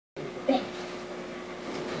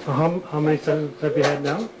So how many sessions have you had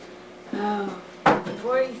now? Oh,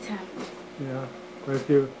 47. Yeah, quite a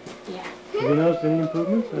few. Yeah. Have you noticed any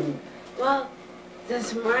improvements? Well,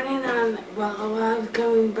 this morning while I was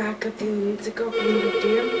coming back a few minutes ago from the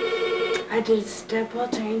gym, I did step while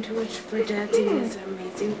trained, which for dancing is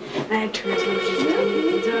amazing, and I turned, which is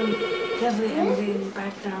amazing, so I'm getting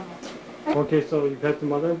back normal. Okay, so you've had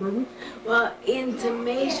some other improvements? Well, in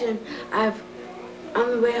summation, on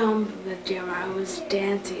the way home from the gym, I was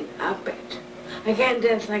dancing a bit. I can't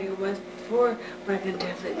dance like it was before, but I can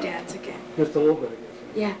definitely dance again. Just a little bit, I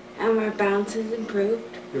guess. Yeah, and my balance has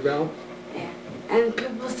improved. Your balance? Yeah, and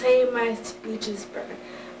people say my speech is better,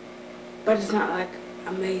 but it's not like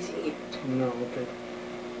amazing yet. No, okay.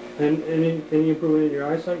 And any improvement in your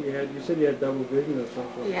eyesight? You said you had double vision or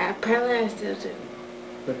something. Yeah, apparently I still do.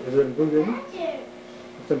 But is it improved any?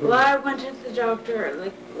 Well, I went to the doctor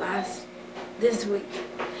like this week,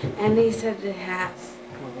 and he said it has.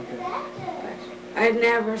 Oh, okay. But I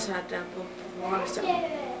never saw double before,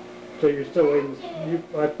 So you're still waiting.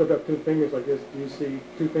 I put up 2 fingers like this. Do you see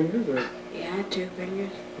 2 fingers or? Yeah, 2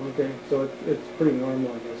 fingers. Okay, so it's pretty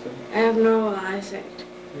normal, I guess. Then. I have normal eyesight,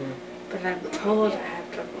 Yeah. but I'm told I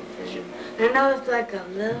have double vision. I know it's like a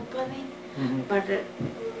little funny, but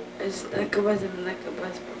it's like it wasn't like it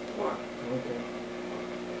was before. Okay.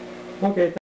 Okay.